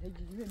بتر هی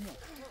جیجیبه میاد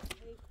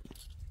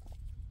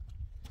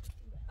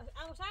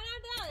اما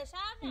شاید نداره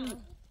شاید نه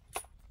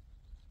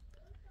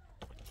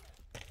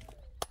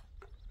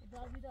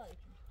داری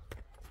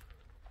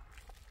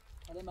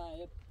حالا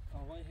معیب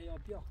آقای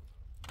هیاب بیا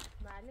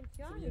معلم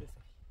جان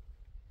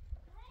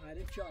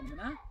معلم جان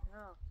نه؟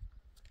 ها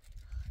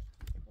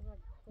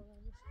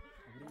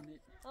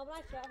Kobra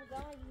siapa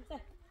jangan bisa.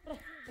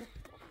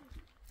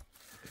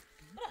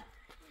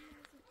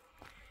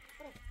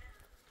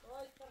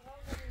 Oi,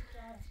 terlalu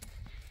besar.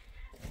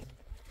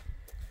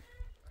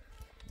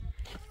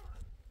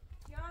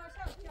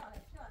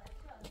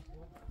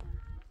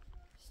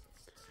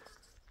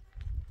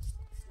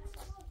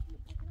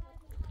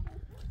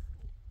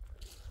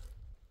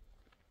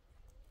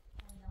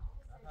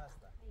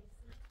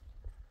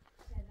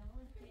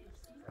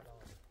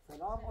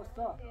 سلام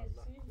استاد.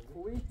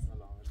 خوبی؟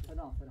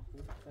 سلام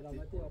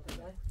سلامتی آقا.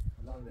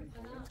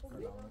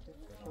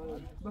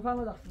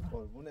 بفرمایید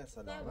قربون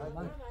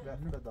سلامت.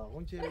 وقت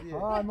داغون چه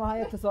دیگه؟ ما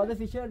های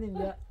تصادفی کردیم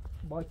یا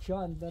با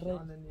چان در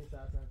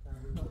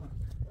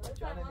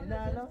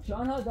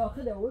چان ها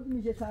داخل بود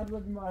میشه سر رو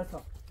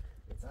بیمارستان.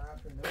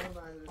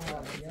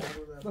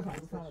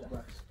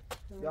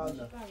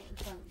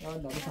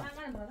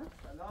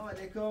 سلام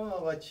علیکم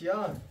آقا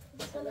چیان.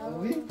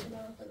 خوبی؟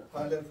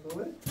 حالت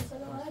خوبه؟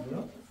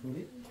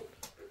 خوبی؟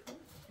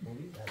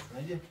 خوبی؟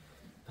 مگه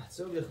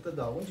بچه وقت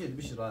داغون چه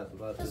بیش راحت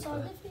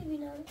تصادف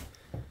میبینم.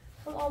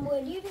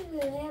 آمولی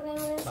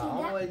بگیره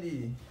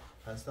آمولی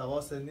پس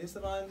تواصل نیست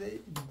راننده ای؟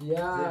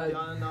 یا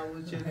زیان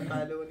نبود چه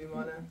پهله و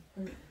نیمانه؟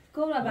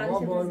 Kobra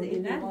بعدش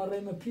بزنه ما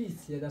ریم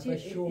پیس یه دفعه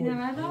شو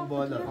اون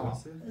بالا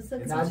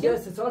نزدیک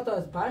 3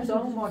 تا 5 تا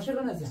همون ماشین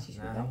رو نزدیک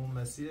نه همون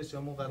مسیرش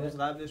همون روز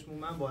قبلش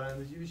من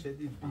بارندگی به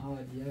شدید بود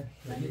آها دیگه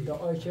یعنی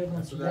دعا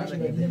کردم چیزی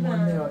بدیم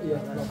من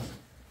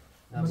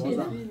نه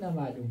چیزی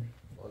نمعلوم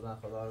بازم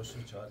خدا رو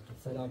شکر چال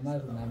تو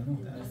سلامت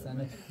ممنون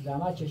دستانه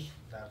زحمتش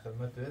در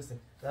خدمت تو هستیم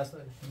دست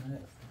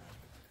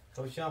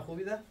تو چی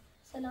خوبی ده؟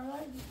 سلامت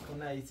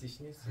اون نه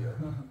ایتیش نیست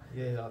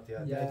یا یه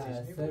احتیاط یا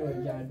ایتیش سر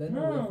و گردن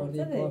رو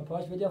خورده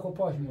پاش بده خب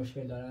پاش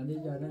مشکل دارن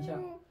دیگه گردن شب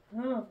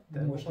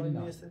مشکل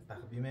نیست فقط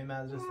بیمه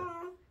مدرسه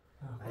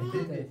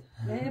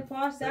نه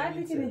پاش درد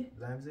میکنه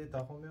زمزه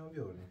تاخم میام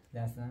بیاریم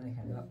دستانه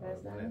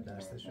کنه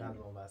درستش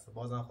هم اون بسته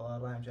بازم خدا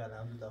رو هم جل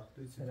الحمدلله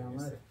توی چیزی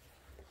سلامت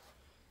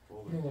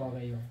اینو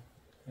واقعی هم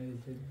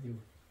چه دیو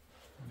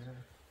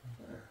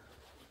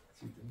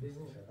چیتون بیزی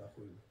شده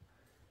خوبی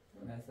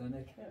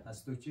دستانه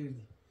از تو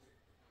کردی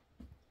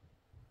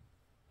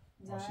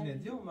ماشین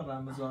دیو من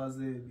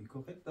رمزازه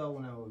بیکو خیلی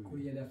داغونه کو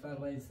یه دفعه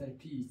رای سر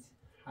پیس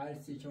هر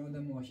سی که اونده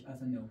ماش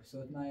اصلا نو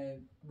صوت من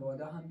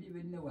بادا هم بی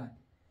بدی نوان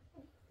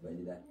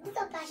ولی در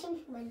تا پاشم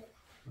میکنه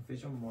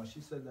فکر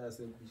ماشی سر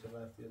درس پیش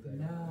رفتی داری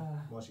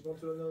نه ماشی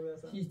کنترل نمی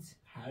اصلا هیچ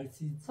هر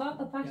سی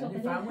ساعت پاش یعنی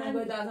فرمون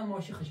باید اصلا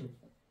ماشی خشو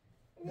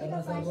در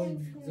اصلا باید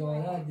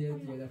زاره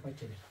یه دفعه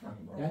کرد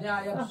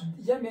یعنی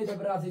یه میده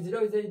برافتی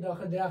زیرو زیر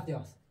داخل درختی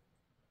هست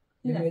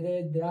یه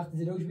میده درخت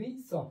زیروش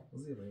بی صاف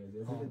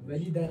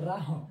ولی در راه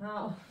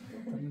ها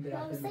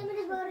سه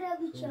میده باره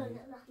بیچانه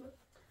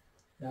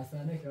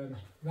دستانه کرده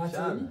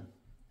بچه‌ای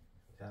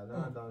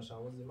شهردان دانش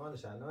آموزی مال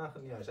شهردان وقت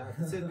نیاز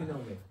شهردان سه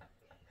بینامه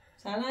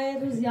شهردان یه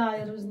روز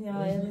یه روز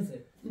نیست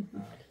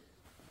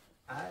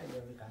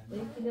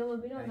یکی دو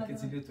بینام که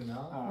تیلیتون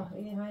ها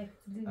این های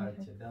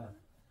چه دار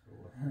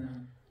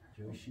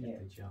جوشی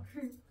تو چیام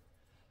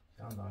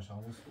شهردان دانش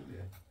آموز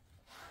خوبیه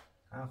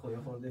هم خوی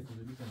خورده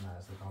فضولی که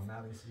مرسه کام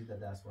نه میسی در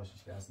دست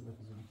باشیش که اصلا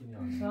فضولی که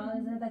نیاز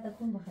شهردان زنده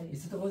تکون بخرید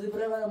ایست قضیه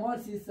برای برای مار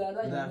 300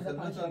 در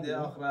خدمتون دی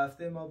آخر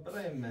هفته ما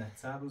بریم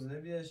چند روز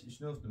نبیش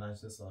ایش نفت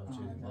منچه صاحب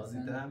شدیم بازی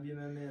درم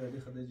بیمه ولی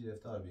خدا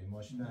گرفتار بیم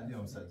ماشین بندی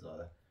هم سر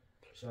زاره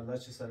انشالله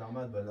چه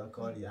سلامت بالا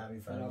کاری همین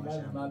فراموش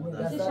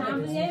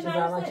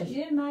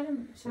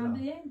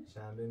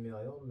شنبه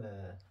میایم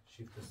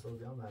شیفت صبح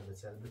بیام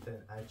البته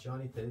البته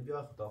هرچیانی تری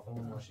بیا خدا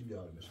خودم ماشی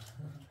بیار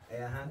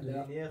بشه هم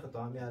دینیه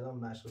خدا همین الان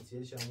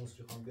مشروطیه شموس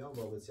میخوام بیام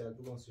بابتی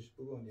بگم سوش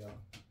بگم یا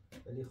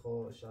ولی خب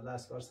انشالله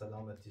از کار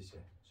سلامتی شه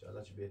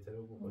انشالله چه بهتره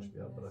بگو خوش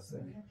بیا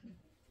برسه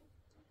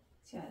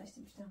چی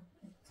آرشتی میشتم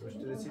توش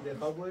تو رسیده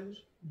خواب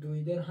بایش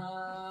دویدر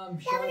هم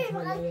شاید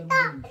مالیه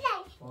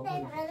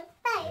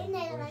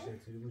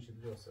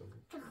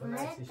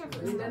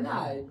نه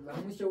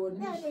همون چه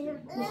وردیش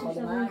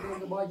خاله من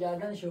با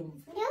گردنشو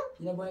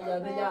اینا با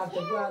گردن یه هفته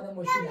دو آدم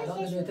مشکل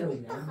الان بهتر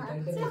بود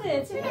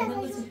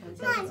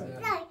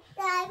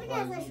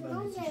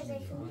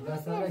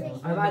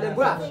اولی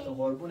برا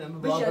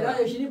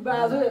بیشتر یشینی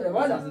بعضو داره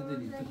والا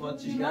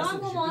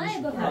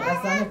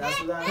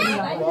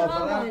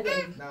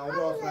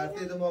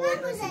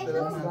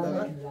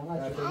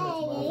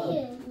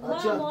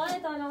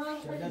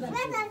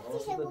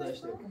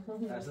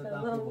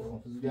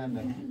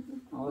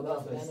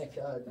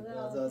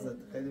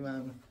خیلی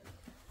ممنون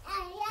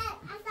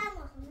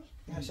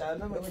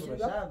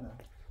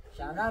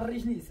شمنا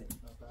ریش نیست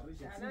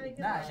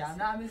نه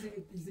شمنا همیشه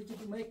ایزی که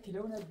تو ما یک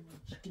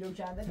کیلو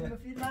کنده نمو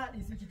فیلم هست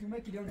ایزی که تو ما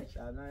کیلو نه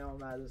شمنا یا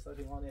مدرسه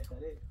که ما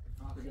نخره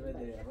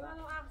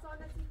خانو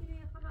اقصانه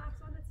سیکنه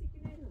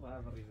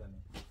باید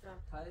ریزنی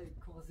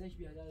کوزش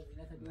بیاد از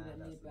زینت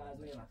دورنی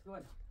بعضوی مفتوح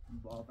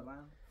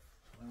بابرم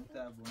اون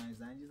تابونای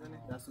زنجی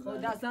زنه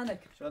دست نک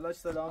ان شاء الله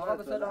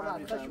سلامت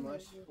سلامت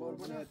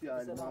قربونت یا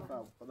علی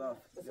موفق خدا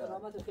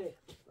سلامت و خیر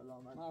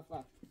سلامت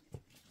موفق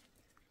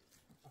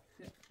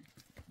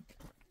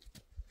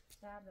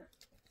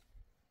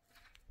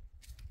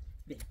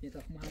به تا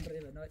ما هم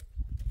بره نه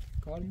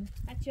کارمون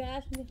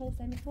بچه‌اش میخواد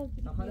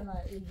نخاله من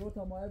این دو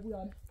تا ماه بود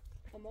آن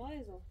ماه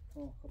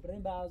خب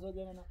بریم بعضا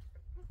ببینم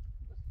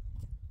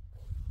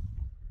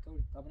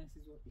طول طبعا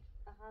سيزور دي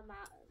اها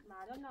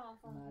معلومه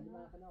اصلا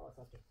معلومه خلينا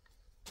وسط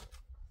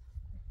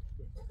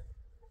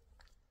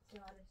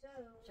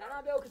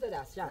شانا بيو كده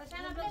داس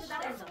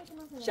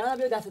شانا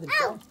بيو داس دي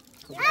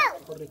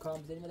خوري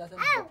كام زي ما داس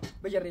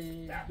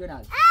بجري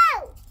جونال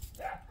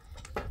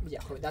بيا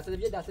خو داس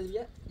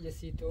دي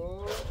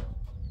يسيتو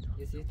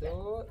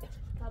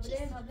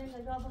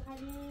قبل نجاب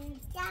خلي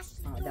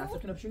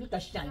داستون بشونو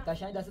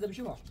تاشان داست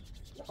بشونو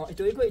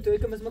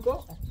ایتوریکو مزمکو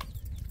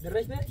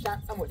درش به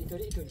شان امول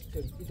ایتوریکو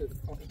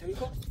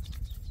ایتوریکو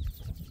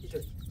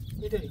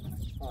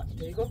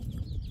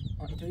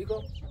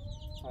ایتوریکو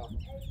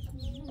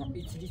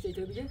بیجه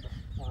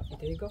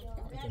ایتوریکو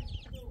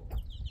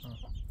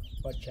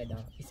بچه‌دا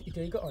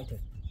ایتوریکو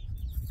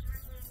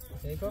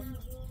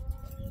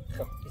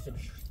خب ایسه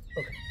بشو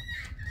اوکی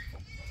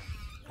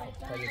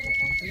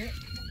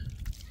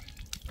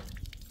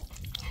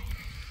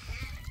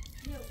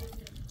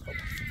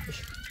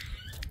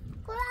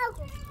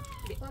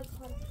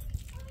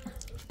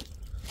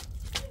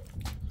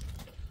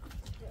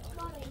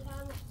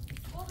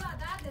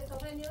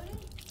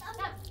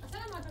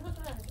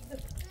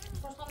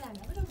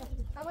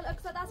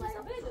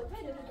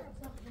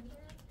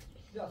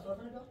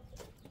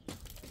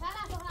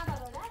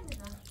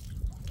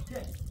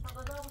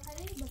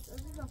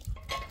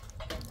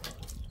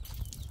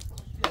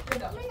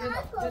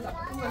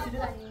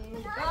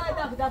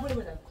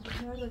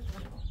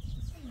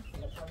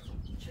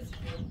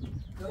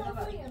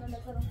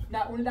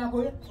لا ولا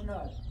بوي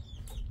ولا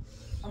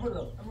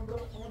امرو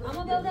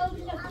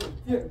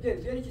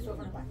جيري شي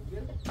سوفنا باي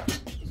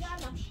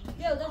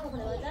بيو ده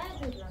خبره ده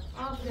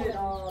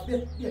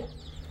بير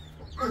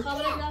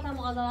خبره بيات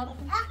مغازات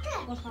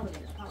مش خبره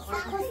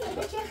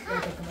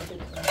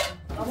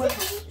اول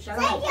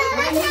شراب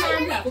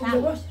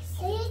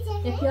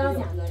يا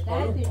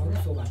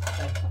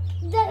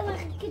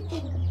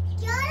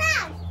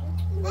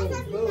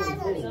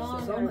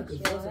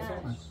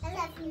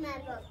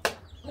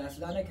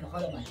دستانك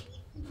نخاله ماي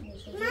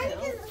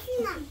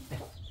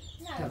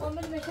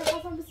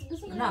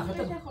لا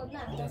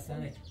خطب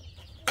دستانك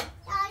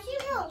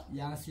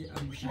ياسي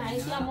امشان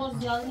عايز امول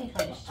زياده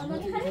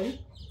نخلي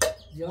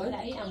زياده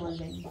لا اي امول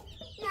بين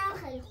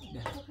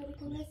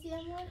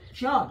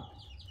شان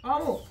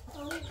امو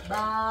با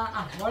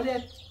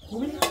احوالت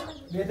خوبی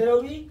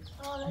بدروی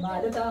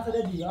ماده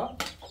تاخذ دیا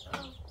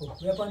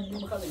خب يا بان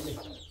مين مخلي لك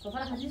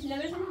سفر حديث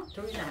لبس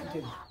توي نعم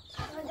كده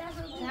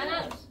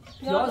انا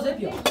يا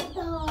زبيا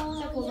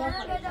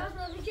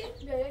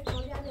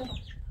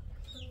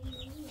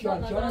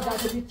شلون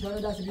داس بيت توي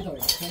شلون داس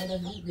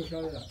بيت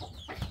شلون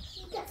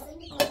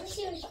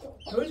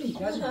تولي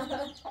لازم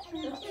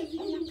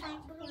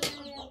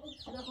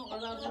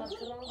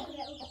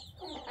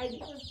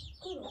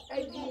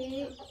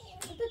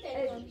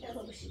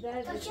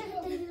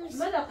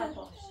ماذا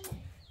قطع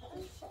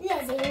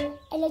لازم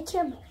الا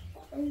كم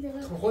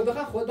خذ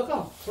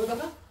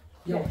دقة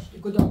يواش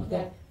قدام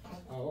ده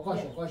وقاش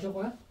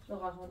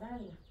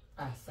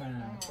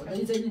احسن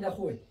خذي زي من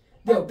اخوي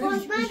دو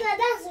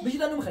بيجي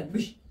ده نمخل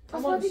بيجي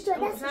انا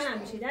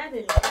مش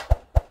ده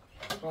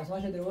خلاص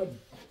ماشي دلوقتي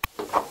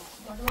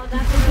ما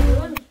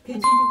ده كيجي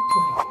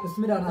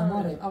بسم الله الرحمن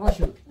الرحیم آقا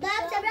شو